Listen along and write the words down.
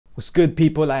What's good,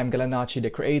 people? I am Galanacci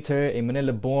the Creator, a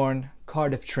Manila-born,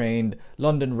 Cardiff-trained,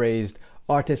 London-raised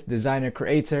artist, designer,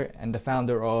 creator, and the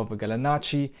founder of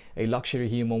Galanacci, a luxury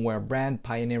human wear brand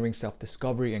pioneering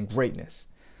self-discovery and greatness.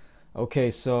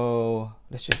 Okay, so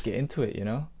let's just get into it,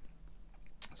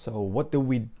 So what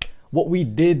we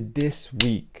did this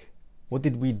week? What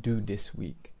did we do this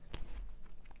week?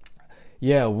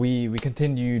 Yeah, we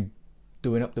continued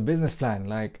doing up the business plan.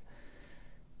 Like,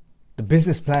 the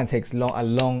business plan takes a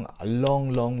long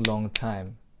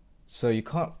time. So you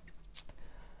can't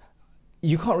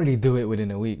really do it within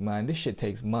a week, man. This shit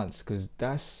takes months, because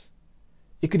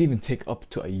it could even take up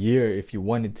to a year if you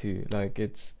wanted to. Like,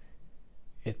 it's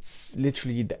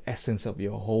literally the essence of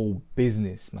your whole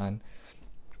business, man.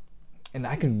 And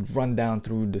I can run down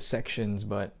through the sections,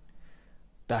 but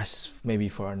that's maybe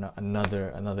for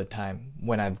another time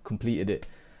when I've completed it.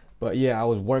 But yeah, I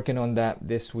was working on that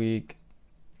this week,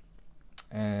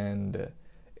 and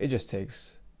it just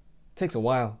takes a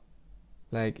while.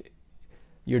 Like,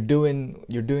 you're doing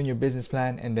your business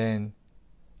plan, and then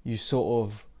you sort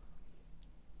of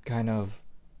kind of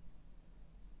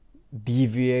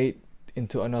deviate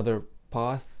into another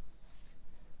path,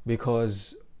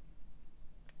 because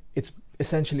it's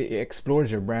essentially, it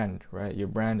explores your brand, right? Your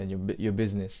brand and your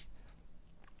business,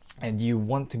 and you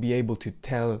want to be able to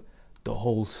tell the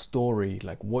whole story,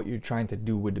 like what you're trying to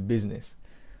do with the business.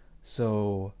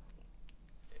 So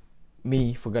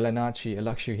me, for Galanacci, a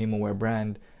luxury human wear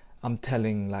brand, I'm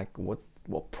telling like what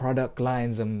product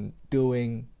lines I'm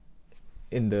doing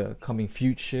in the coming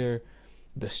future,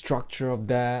 the structure of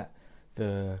that,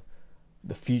 the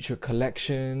future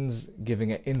collections,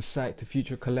 giving an insight to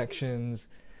future collections,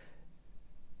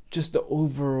 just the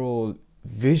overall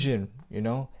vision,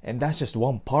 and that's just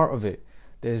one part of it.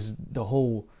 There's the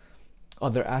whole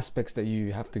other aspects that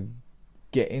you have to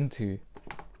get into.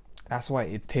 That's why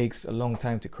it takes a long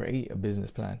time to create a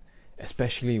business plan,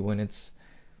 especially when it's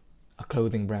a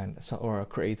clothing brand or a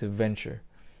creative venture.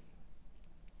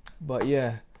 But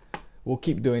yeah, we'll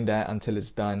keep doing that until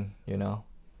it's done,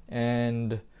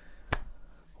 And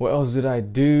what else did I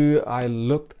do? I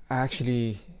looked,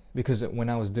 actually, because when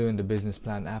I was doing the business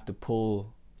plan, I have to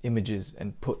pull images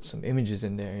and put some images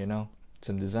in there,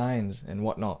 some designs and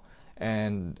whatnot.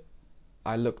 And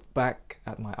I looked back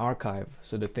at my archive,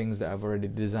 so the things that I've already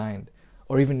designed,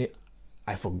 or even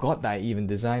I forgot that I even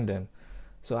designed them.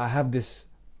 So I have this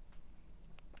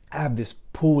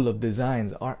pool of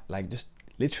designs, like just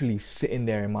literally sitting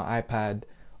there in my iPad,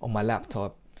 on my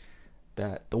laptop,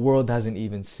 that the world hasn't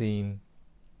even seen.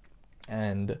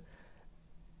 And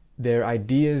they're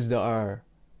ideas that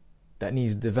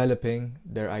needs developing.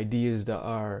 They're ideas that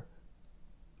are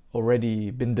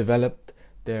already been developed.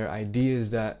 They're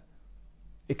ideas that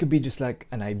it could be just like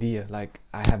an idea, like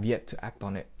I have yet to act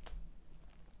on it.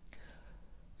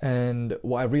 And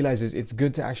what I realize is it's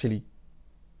good to actually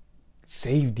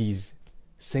save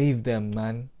them,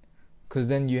 man, because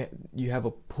then you have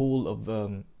a pool of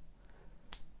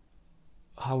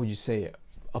how would you say it?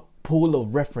 A pool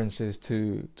of references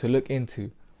to look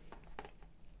into.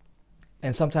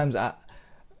 And sometimes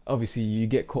obviously you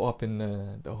get caught up in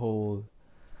the whole,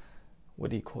 what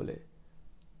do you call it,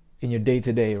 in your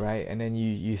day-to-day, right? And then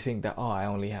you think that, I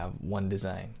only have one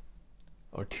design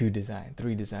or two designs,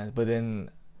 three designs, but then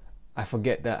I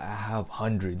forget that I have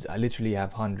hundreds. I literally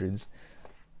have hundreds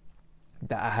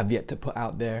that I have yet to put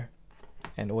out there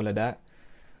and all of that.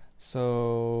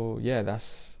 So yeah,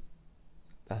 that's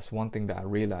one thing that I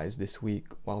realized this week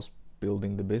whilst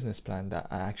building the business plan, that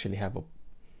I actually have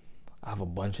a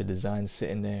bunch of designs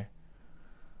sitting there.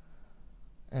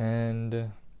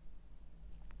 And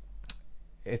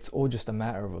it's all just a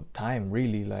matter of time,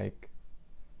 really. Like,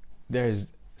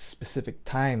 there's specific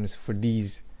times for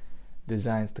these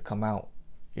designs to come out,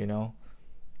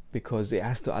 because it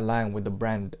has to align with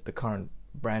the current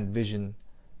brand vision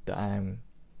that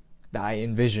I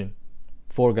envision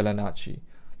for Galanacci.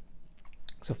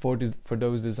 So for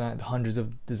those designs, hundreds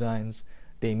of designs,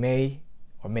 they may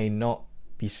or may not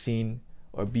be seen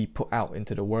or be put out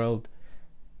into the world,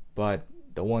 but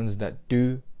the ones that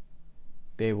do,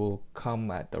 they will come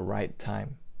at the right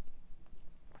time.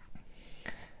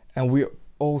 And we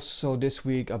also, this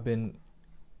week, I've been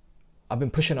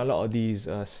pushing a lot of these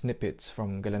snippets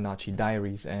from Galanacci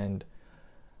Diaries, and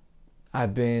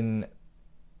I've been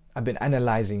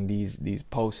analyzing these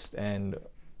posts and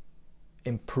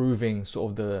improving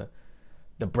sort of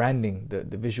the branding,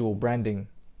 the visual branding.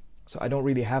 So I don't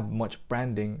really have much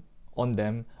branding on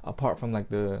them, apart from like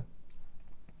the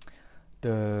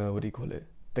what do you call it?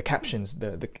 The captions,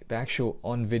 the actual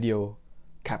on video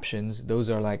captions. Those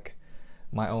are like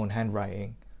my own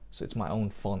handwriting, so it's my own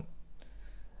font.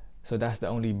 So that's the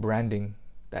only branding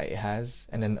that it has.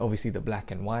 And then obviously the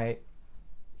black and white.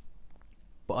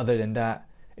 But other than that,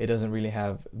 it doesn't really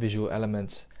have visual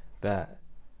elements that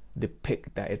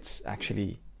depict that it's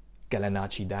actually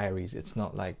Galanaci Diaries. It's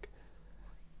not like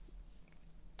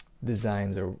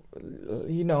designs or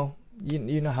you know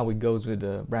how it goes with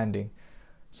the branding.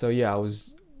 So yeah, I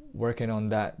was working on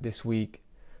that this week,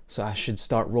 so I should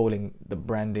start rolling the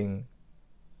branding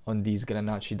on these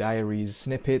Galanaci Diaries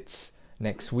snippets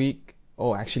next week.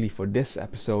 Oh, actually for this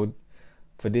episode,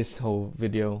 for this whole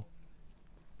video,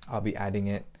 I'll be adding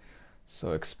it,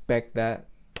 so expect that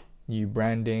new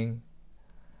branding,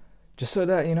 just so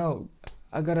that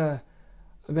I gotta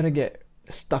get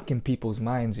stuck in people's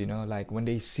minds, like when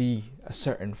they see a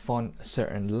certain font, a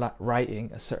certain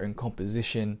writing, a certain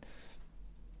composition,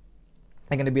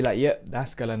 they're gonna be like, yep,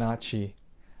 that's Galanaci.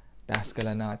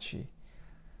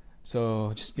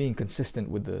 So just being consistent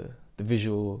with the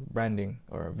visual branding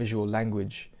or visual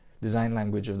language, design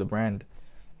language of the brand.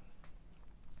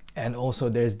 And also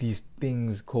there's these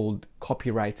things called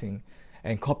copywriting,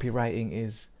 and copywriting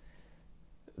is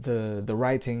the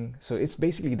writing, so it's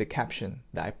basically the caption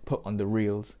that I put on the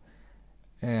reels,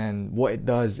 and what it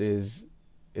does is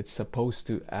it's supposed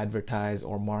to advertise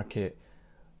or market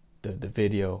the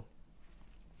video.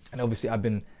 And obviously I've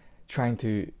been trying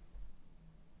to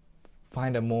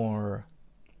find a more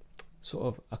sort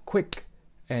of a quick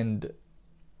and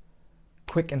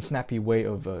snappy way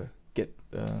of get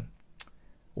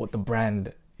what the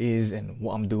brand is and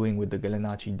what I'm doing with the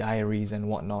Galanaci Diaries and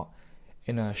whatnot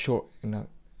in a short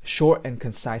and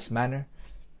concise manner.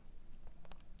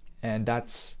 And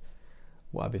that's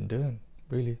what I've been doing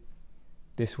really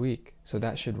this week. So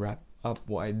that should wrap up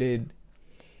what I did.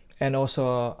 And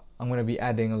also I'm going to be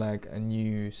adding like a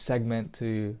new segment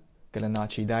to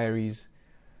Galanaci Diaries.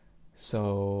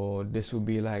 So this will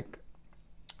be like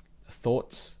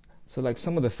thoughts. So like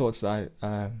some of the thoughts that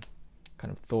I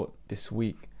kind of thought this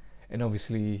week, and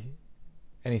obviously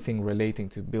anything relating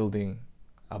to building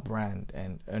a brand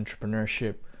and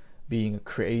entrepreneurship, being a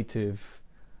creative,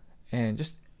 and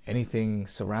just anything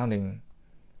surrounding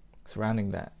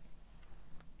that.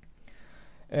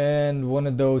 And one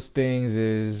of those things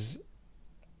is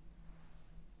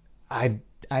I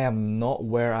am not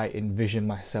where I envision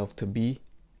myself to be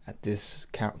at this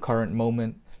current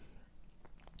moment.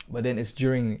 But then it's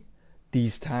during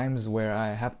these times where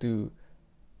I have to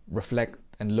reflect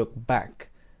and look back,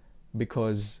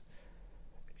 because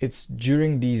it's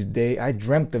during these days, I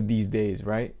dreamt of these days,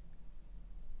 right?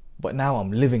 But now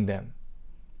I'm living them.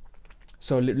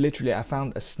 So literally I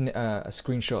found a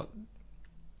screenshot,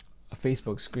 a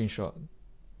Facebook screenshot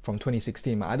from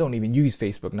 2016. I don't even use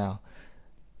Facebook now.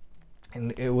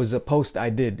 And it was a post I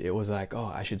did. It was like,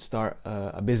 oh, I should start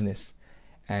a business.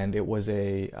 And it was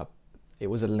a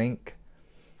link,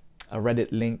 a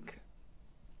Reddit link.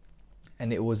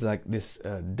 And it was like this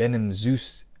denim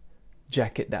Zeus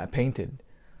jacket that I painted.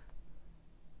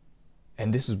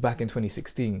 And this was back in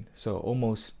 2016, so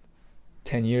almost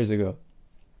 10 years ago.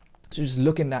 So just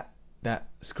looking at that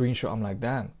screenshot, I'm like,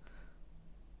 damn,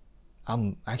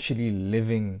 I'm actually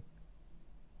living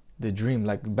the dream.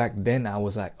 Like back then I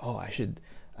was like, oh, I should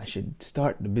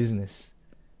start the business.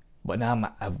 But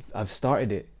now I've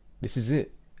started it. This is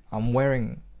it. I've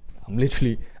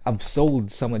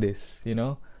sold some of this,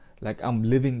 like I'm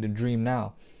living the dream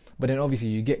now. But then obviously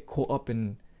you get caught up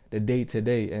in the day to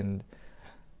day, and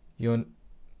you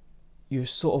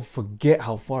sort of forget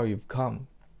how far you've come.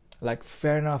 Like,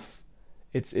 fair enough,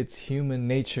 it's human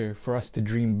nature for us to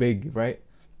dream big, right?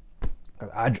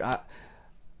 I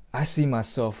see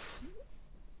myself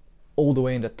all the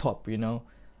way in the top,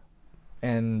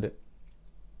 and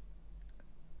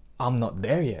I'm not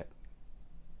there yet.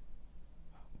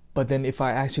 But then if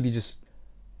I actually just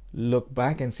look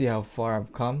back and see how far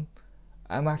I've come,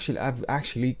 I've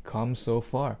actually come so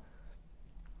far.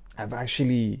 I've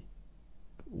actually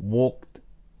walked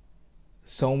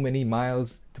so many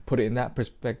miles, to put it in that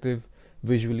perspective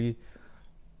visually.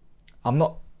 I'm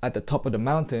not at the top of the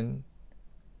mountain,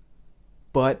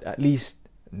 but at least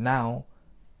now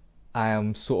I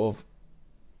am sort of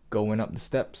going up the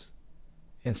steps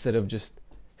instead of just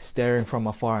staring from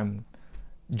afar and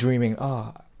dreaming,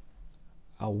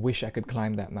 I wish I could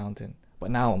climb that mountain.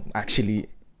 But now I'm actually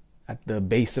at the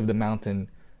base of the mountain,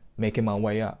 making my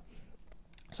way up.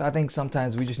 So I think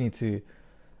sometimes we just need to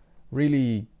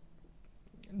really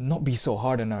not be so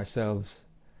hard on ourselves,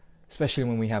 especially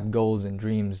when we have goals and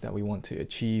dreams that we want to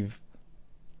achieve.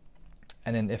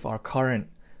 And then if our current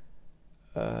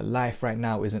life right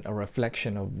now isn't a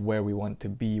reflection of where we want to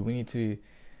be, we need to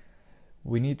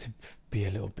be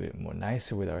a little bit more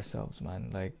nicer with ourselves, man.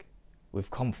 Like,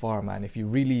 we've come far, man. If you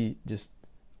really just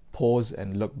pause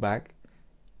and look back,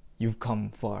 you've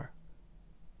come far.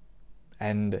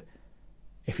 And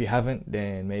if you haven't,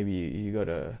 then maybe you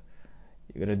gotta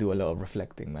do a lot of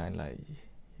reflecting, man. Like,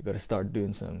 you gotta start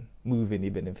doing some moving,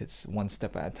 even if it's one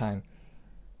step at a time.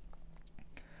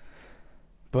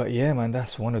 But yeah, man,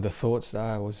 that's one of the thoughts that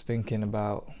I was thinking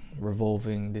about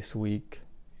revolving this week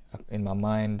in my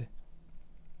mind.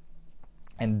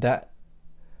 And that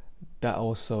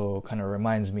also kind of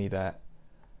reminds me that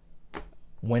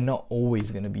we're not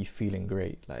always going to be feeling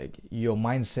great. Like, your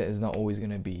mindset is not always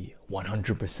going to be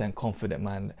 100% confident,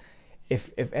 man.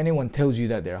 If anyone tells you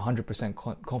that they're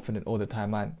 100% confident all the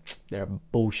time, man, they're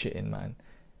bullshitting, man.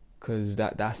 Because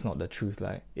that's not the truth.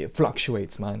 Like, it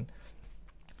fluctuates, man.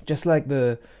 Just like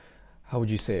how would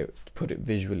you say it, to put it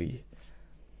visually?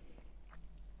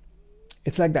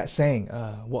 It's like that saying,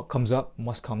 what comes up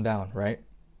must come down, right?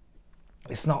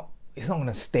 It's not going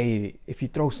to stay. If you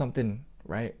throw something,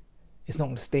 right, it's not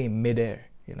going to stay in midair,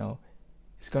 you know?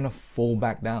 It's going to fall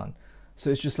back down. So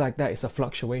it's just like that. It's a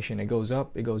fluctuation. It goes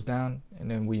up, it goes down,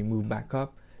 and then we move back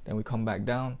up, then we come back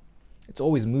down. It's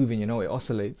always moving, you know? It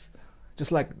oscillates.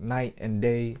 Just like night and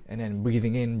day, and then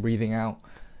breathing in, breathing out.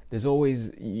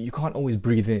 You can't always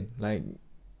breathe in. Like,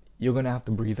 you're going to have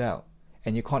to breathe out.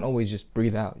 And you can't always just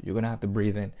breathe out. You're going to have to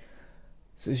breathe in.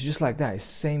 So it's just like that.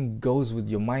 Same goes with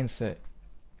your mindset.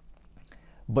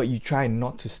 But you try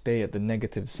not to stay at the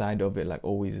negative side of it, like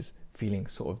always feeling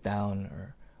sort of down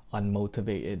or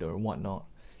unmotivated or whatnot.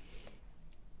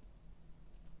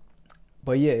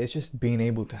 But yeah, it's just being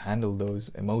able to handle those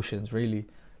emotions, really.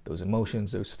 Those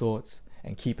emotions, those thoughts,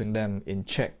 and keeping them in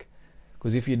check.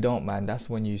 Because if you don't, man, that's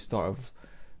when you start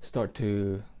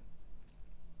to...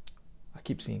 I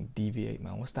keep saying deviate,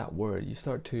 man. What's that word? You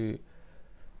start to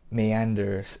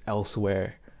meander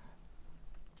elsewhere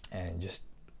and just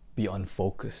be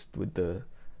unfocused with the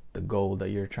goal that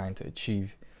you're trying to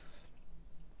achieve.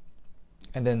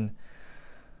 And then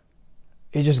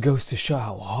it just goes to show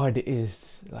how hard it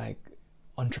is. Like,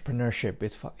 entrepreneurship,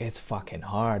 it's fucking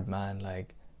hard, man.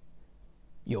 Like,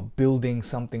 you're building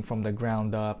something from the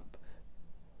ground up.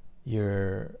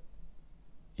 You're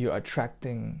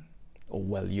attracting, or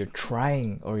well, you're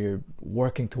trying, or you're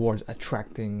working towards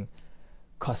attracting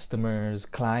customers,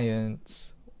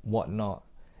 clients, whatnot,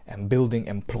 and building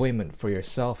employment for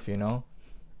yourself, you know?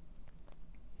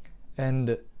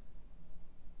 And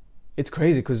it's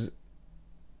crazy because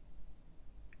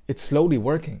it's slowly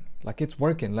working. Like, it's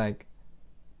working. Like,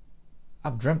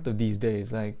 I've dreamt of these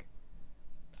days. Like,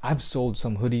 I've sold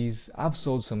some hoodies, I've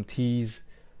sold some tees,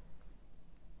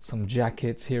 some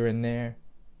jackets here and there.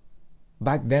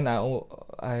 Back then,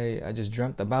 I just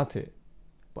dreamt about it,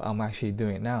 but I'm actually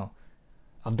doing it now.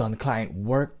 I've done client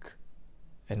work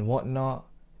and whatnot,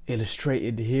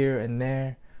 illustrated here and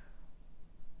there.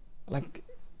 Like,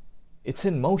 it's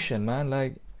in motion, man.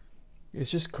 Like, it's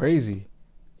just crazy.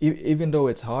 Even though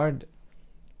it's hard,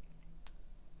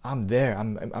 I'm there.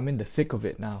 I'm in the thick of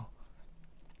it now,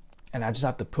 and I just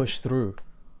have to push through.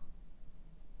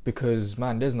 Because,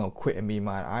 man, there's no quitting me,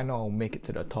 man. I know I'll make it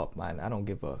to the top, man. I don't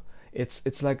give a...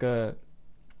 It's like this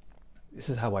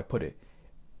is how I put it.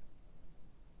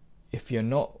 If you're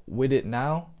not with it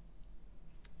now,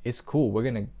 it's cool. We're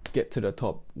going to get to the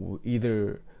top,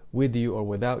 either with you or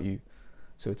without you.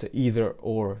 So it's an either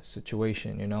or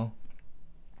situation, you know?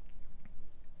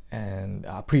 And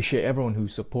I appreciate everyone who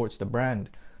supports the brand,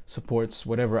 supports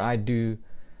whatever I do,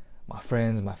 my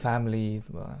friends, my family,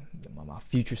 my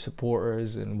future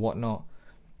supporters and whatnot,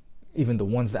 even the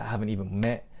ones that I haven't even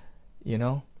met, you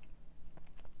know?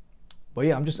 But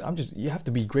yeah, I'm just, you have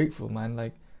to be grateful, man.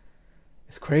 Like,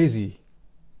 it's crazy.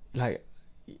 Like,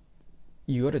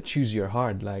 you gotta choose your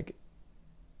hard. Like,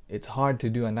 it's hard to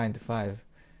do a 9-to-5.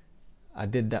 I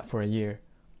did that for a year.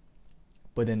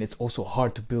 But then it's also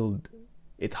hard to build.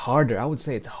 It's harder. I would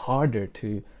say it's harder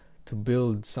to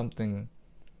build something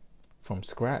from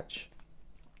scratch.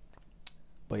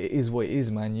 But it is what it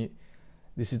is, man.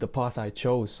 This is the path I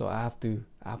chose, so I have to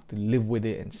live with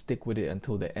it and stick with it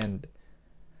until the end.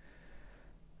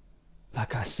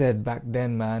 Like I said back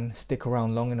then, man, stick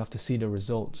around long enough to see the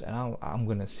results, and I'm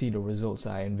gonna see the results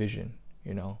I envision.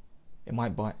 You know, it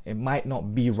might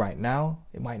not be right now.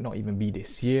 It might not even be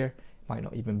this year. It might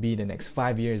not even be the next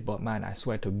 5 years. But man, I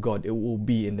swear to God, it will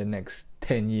be in the next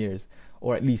 10 years,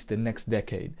 or at least the next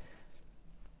decade,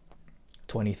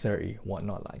 2030,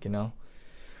 whatnot, like, you know.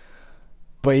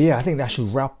 But yeah, I think that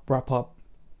should wrap up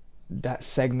that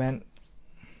segment,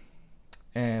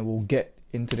 and we'll get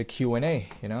into the Q&A,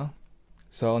 you know.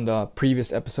 So on the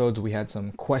previous episodes, we had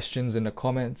some questions in the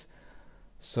comments,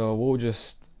 so we'll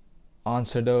just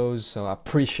answer those. So I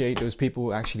appreciate those people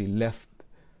who actually left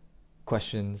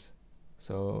questions.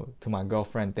 So to my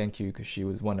girlfriend, thank you, because she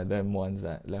was one of them ones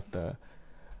that left the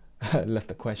left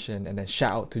the question. And then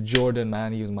shout out to Jordan,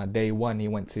 man. He was my day one. He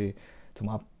went to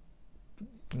my,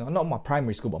 no, not my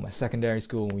primary school, but my secondary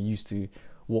school. And we used to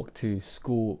walk to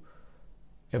school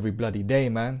every bloody day,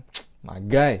 man. My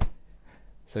guy.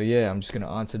 So yeah, I'm just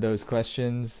gonna answer those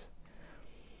questions.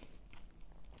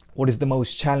 What is the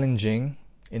most challenging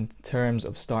in terms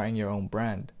of starting your own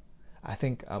brand? I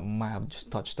think I might have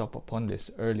just touched up upon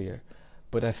this earlier,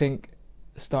 but I think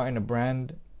starting a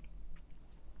brand,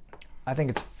 I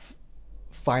think it's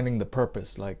finding the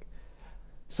purpose. Like,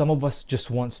 some of us just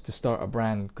wants to start a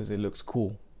brand because it looks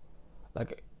cool.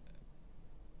 Like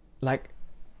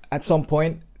at some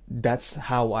point, that's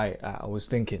how I was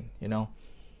thinking, you know.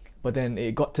 But then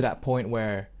it got to that point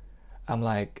where I'm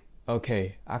like,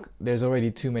 okay, there's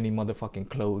already too many motherfucking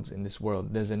clothes in this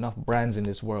world. There's enough brands in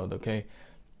this world, okay?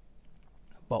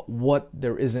 But what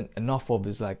there isn't enough of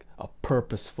is like a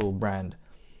purposeful brand.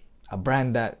 A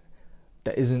brand that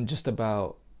isn't just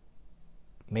about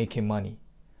making money.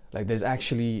 Like, there's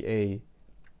actually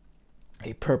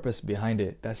a purpose behind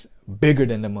it that's bigger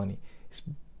than the money. It's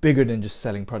bigger than just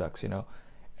selling products, you know.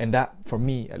 And that, for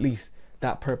me at least,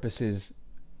 that purpose is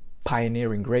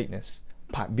pioneering greatness,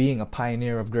 being a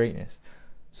pioneer of greatness.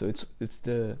 So it's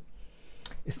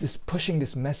this pushing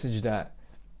this message that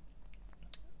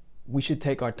we should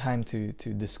take our time to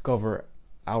discover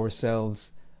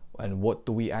ourselves and what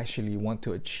do we actually want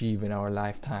to achieve in our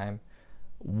lifetime.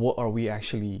 What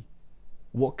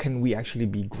can we actually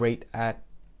be great at,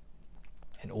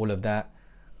 and all of that.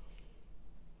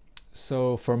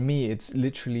 So for me, it's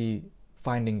literally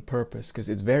finding purpose, because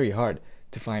it's very hard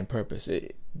to find purpose.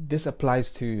 This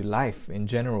applies to life in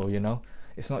general, you know.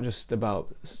 It's not just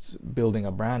about building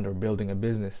a brand or building a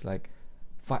business. Like,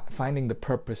 finding the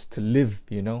purpose to live,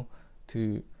 you know,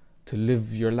 to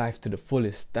live your life to the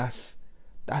fullest. That's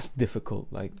difficult.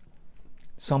 Like,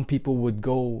 some people would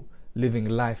go living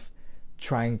life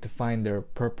trying to find their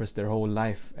purpose their whole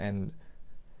life, and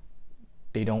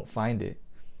they don't find it.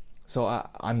 So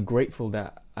I'm grateful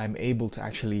that I'm able to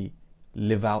actually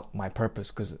live out my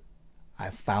purpose, because I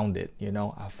found it, you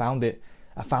know. I found it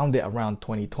around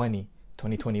 2020,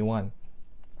 2021,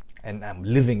 and I'm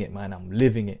living it, man. I'm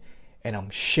living it, and I'm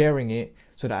sharing it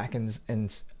so that I can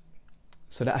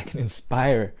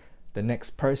inspire the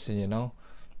next person, you know.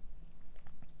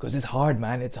 Because it's hard,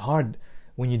 man. It's hard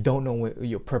when you don't know what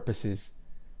your purpose is.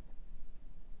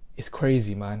 It's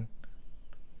crazy, man.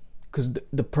 Because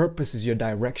the purpose is your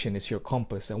direction, it's your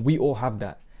compass, and we all have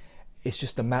that. It's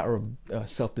just a matter of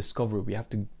self-discovery. We have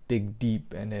to dig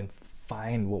deep and then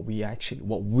find what we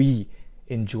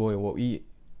enjoy, what we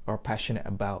are passionate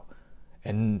about,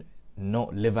 and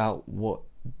not live out what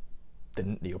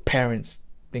your parents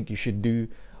think you should do,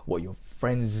 what your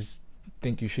friends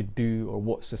think you should do, or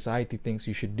what society thinks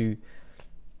you should do.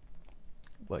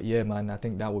 But yeah, man, I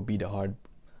think that would be the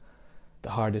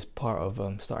hardest part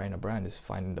of starting a brand, is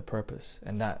finding the purpose,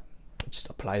 and that just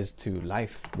applies to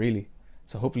life, really.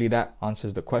 So hopefully that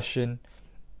answers the question.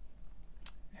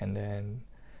 And then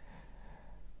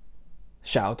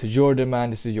shout out to Jordan,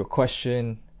 man. This is your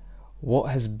question. What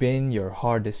has been your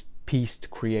hardest piece to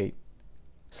create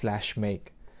 /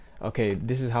 make? Okay,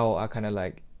 this is how I kind of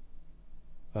like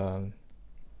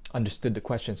understood the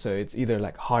question. So it's either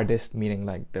like hardest, meaning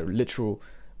like the literal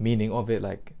meaning of it,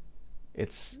 like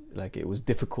it's like it was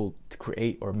difficult to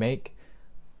create or make,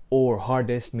 or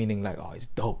hardest, meaning like, oh, it's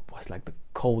dope, what's like the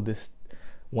coldest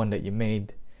one that you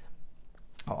made.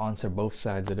 I'll answer both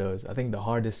sides of those. I think the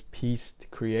hardest piece to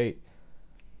create,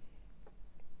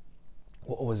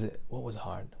 what was it? What was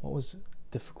hard? What was a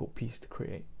difficult piece to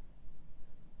create?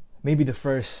 Maybe the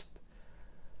first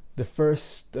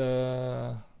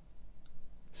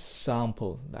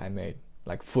sample that I made,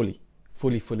 like fully,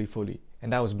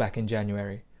 and that was back in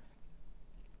January.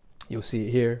 You'll see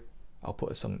it here. I'll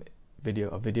put a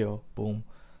video, boom.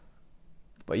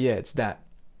 But yeah, it's that.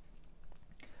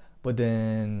 But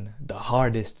then the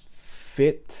hardest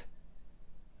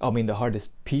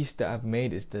piece that I've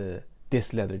made is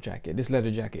this leather jacket. This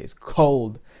leather jacket is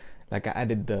cold. Like, I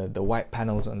added the white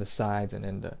panels on the sides and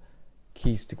then the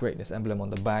Keys to Greatness emblem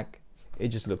on the back. It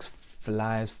just looks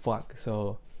fly as fuck.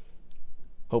 So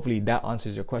hopefully that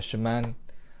answers your question, man.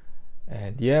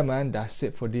 And yeah, man, that's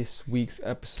it for this week's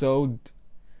episode.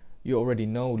 You already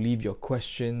know, leave your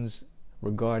questions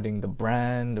regarding the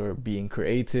brand or being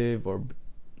creative or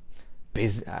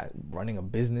running a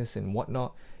business and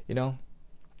whatnot, you know.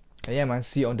 And yeah, man,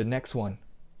 see you on the next one.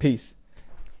 Peace.